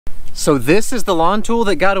So this is the lawn tool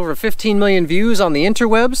that got over 15 million views on the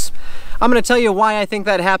interwebs. I'm going to tell you why I think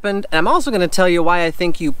that happened, and I'm also going to tell you why I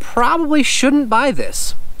think you probably shouldn't buy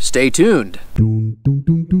this. Stay tuned.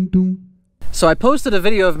 So I posted a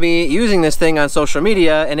video of me using this thing on social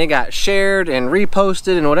media, and it got shared and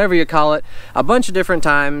reposted and whatever you call it a bunch of different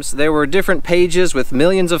times. There were different pages with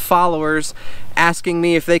millions of followers asking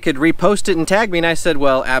me if they could repost it and tag me, and I said,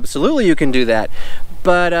 well, absolutely you can do that.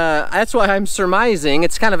 But that's why I'm surmising,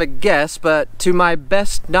 it's kind of a guess, but to my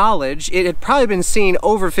best knowledge, it had probably been seen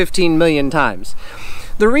over 15 million times.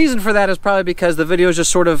 The reason for that is probably because the video is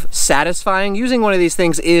just sort of satisfying. Using one of these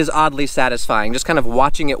things is oddly satisfying, just kind of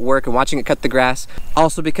watching it work and watching it cut the grass.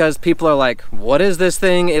 Also because people are like, what is this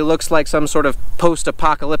thing? It looks like some sort of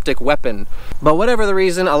post-apocalyptic weapon. But whatever the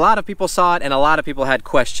reason, a lot of people saw it and a lot of people had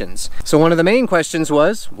questions. So one of the main questions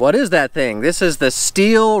was, what is that thing? This is the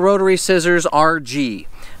Stihl Rotary Scissors RG.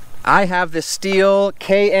 I have the Stihl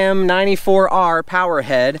KM94R power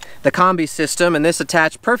head, the combi system, and this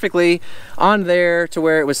attached perfectly on there to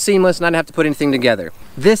where it was seamless and I didn't have to put anything together.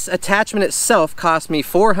 This attachment itself cost me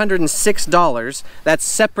 $406. That's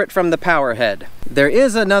separate from the power head. There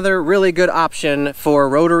is another really good option for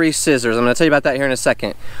rotary scissors. I'm going to tell you about that here in a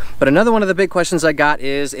second. But another one of the big questions I got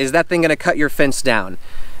is that thing going to cut your fence down?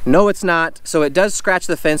 No, it's not. So it does scratch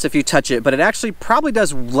the fence if you touch it, but it actually probably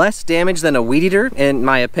does less damage than a weed eater, in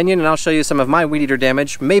my opinion, and I'll show you some of my weed eater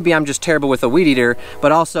damage. Maybe I'm just terrible with a weed eater,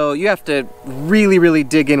 but also you have to really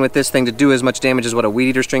dig in with this thing to do as much damage as what a weed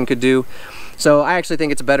eater string could do. So I actually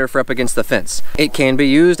think it's better for up against the fence. It can be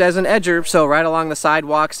used as an edger, so right along the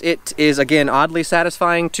sidewalks. It is, again, oddly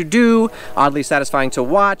satisfying to do, oddly satisfying to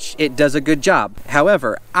watch. It does a good job.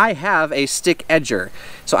 However, I have a stick edger,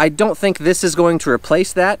 so I don't think this is going to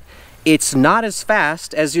replace that. It's not as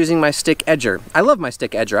fast as using my stick edger. I love my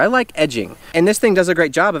stick edger. I like edging. And this thing does a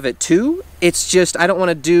great job of it too. It's just, I don't want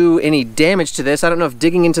to do any damage to this. I don't know if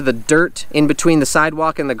digging into the dirt in between the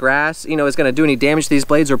sidewalk and the grass, you know, is going to do any damage to these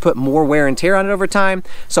blades or put more wear and tear on it over time.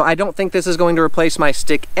 So I don't think this is going to replace my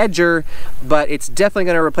stick edger, but it's definitely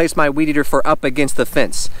going to replace my weed eater for up against the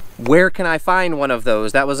fence. Where can I find one of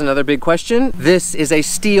those? That was another big question. This is a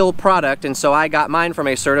Stihl product, and so I got mine from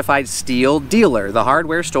a certified Stihl dealer, the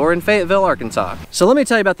hardware store in Fayetteville, Arkansas. So let me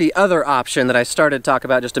tell you about the other option that I started to talk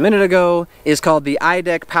about just a minute ago. Is called the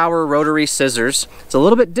Idech Power Rotary Scissors. It's a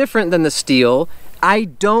little bit different than the Stihl. I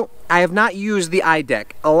have not used the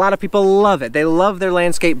Idech. A lot of people love it. They love their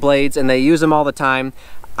landscape blades and they use them all the time.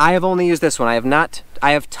 I have only used this one. I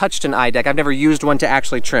have touched an Idech. I've never used one to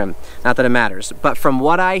actually trim. Not that it matters. But from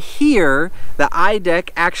what I hear, the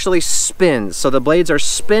Idech actually spins. So the blades are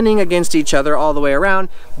spinning against each other all the way around.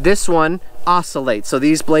 This one oscillates. So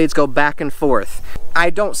these blades go back and forth. I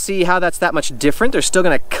don't see how that's that much different. They're still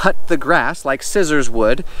going to cut the grass like scissors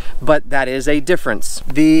would, but that is a difference.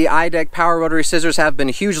 The Idech Power Rotary Scissors have been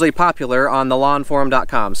hugely popular on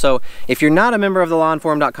thelawnforum.com. So if you're not a member of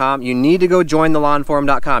thelawnforum.com, you need to go join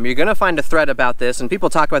thelawnforum.com. You're going to find a thread about this, and people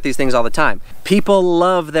talk about these things all the time. People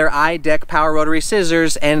love their Idech Power Rotary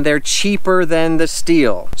Scissors, and they're cheaper than the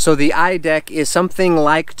Stihl. So the Idech is something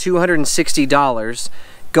like $260.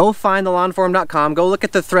 Go find thelawnforum.com, go look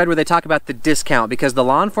at the thread where they talk about the discount, because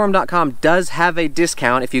thelawnforum.com does have a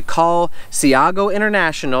discount. If you call Ciago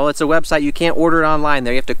International, it's a website, you can't order it online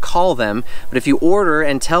there, you have to call them. But if you order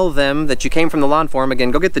and tell them that you came from the Lawn Forum, again,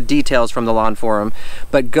 go get the details from the Lawn Forum,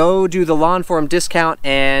 but go do the Lawn Forum discount,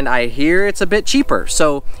 and I hear it's a bit cheaper.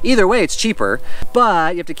 So either way, it's cheaper,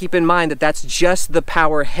 but you have to keep in mind that that's just the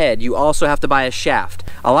power head. You also have to buy a shaft.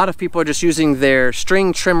 A lot of people are just using their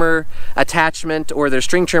string trimmer attachment or their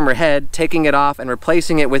string trimmer head, taking it off and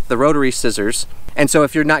replacing it with the rotary scissors. And so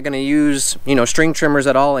if you're not going to use, you know, string trimmers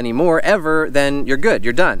at all anymore ever, then you're good,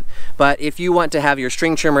 you're done. But if you want to have your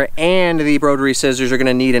string trimmer and the rotary scissors, you're going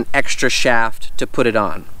to need an extra shaft to put it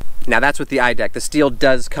on. Now that's with the Idech. The Stihl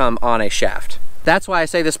does come on a shaft. That's why I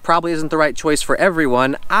say this probably isn't the right choice for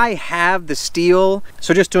everyone. I have the Stihl,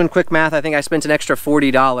 so just doing quick math, I think I spent an extra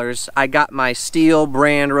 $40. I got my Stihl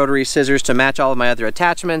brand rotary scissors to match all of my other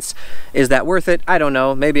attachments. Is that worth it? I don't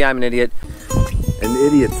know. Maybe I'm an idiot. And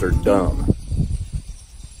idiots are dumb.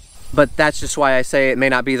 But that's just why I say it may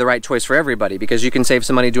not be the right choice for everybody, because you can save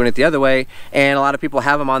some money doing it the other way. And a lot of people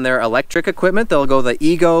have them on their electric equipment. They'll go the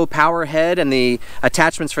Ego power head and the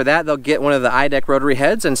attachments for that. They'll get one of the Idech rotary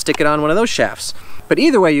heads and stick it on one of those shafts. But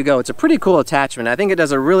either way you go, it's a pretty cool attachment. I think it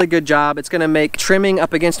does a really good job. It's gonna make trimming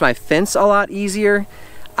up against my fence a lot easier.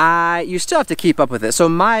 You still have to keep up with it. So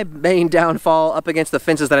my main downfall up against the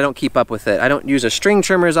fence is that I don't keep up with it. I don't use a string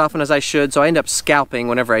trimmer as often as I should, so I end up scalping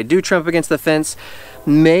whenever I do trim up against the fence.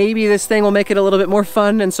 Maybe this thing will make it a little bit more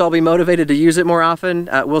fun, and so I'll be motivated to use it more often.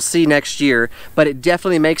 We'll see next year, but it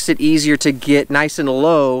definitely makes it easier to get nice and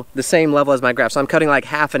low, the same level as my grass. So I'm cutting like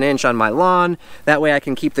 1/2 inch on my lawn. That way I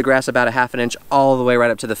can keep the grass about 1/2 inch all the way right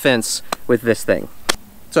up to the fence with this thing.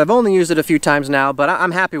 So I've only used it a few times now, but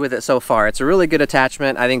I'm happy with it so far. It's a really good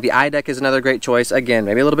attachment. I think the Idech is another great choice. Again,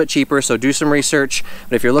 maybe a little bit cheaper, so do some research.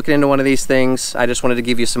 But if you're looking into one of these things, I just wanted to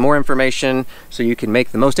give you some more information so you can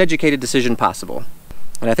make the most educated decision possible.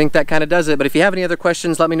 And I think that kind of does it. But if you have any other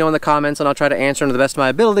questions, let me know in the comments and I'll try to answer them to the best of my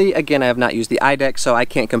ability. Again, I have not used the Idech, so I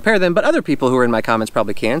can't compare them, but other people who are in my comments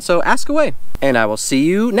probably can. So ask away. And I will see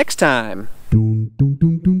you next time.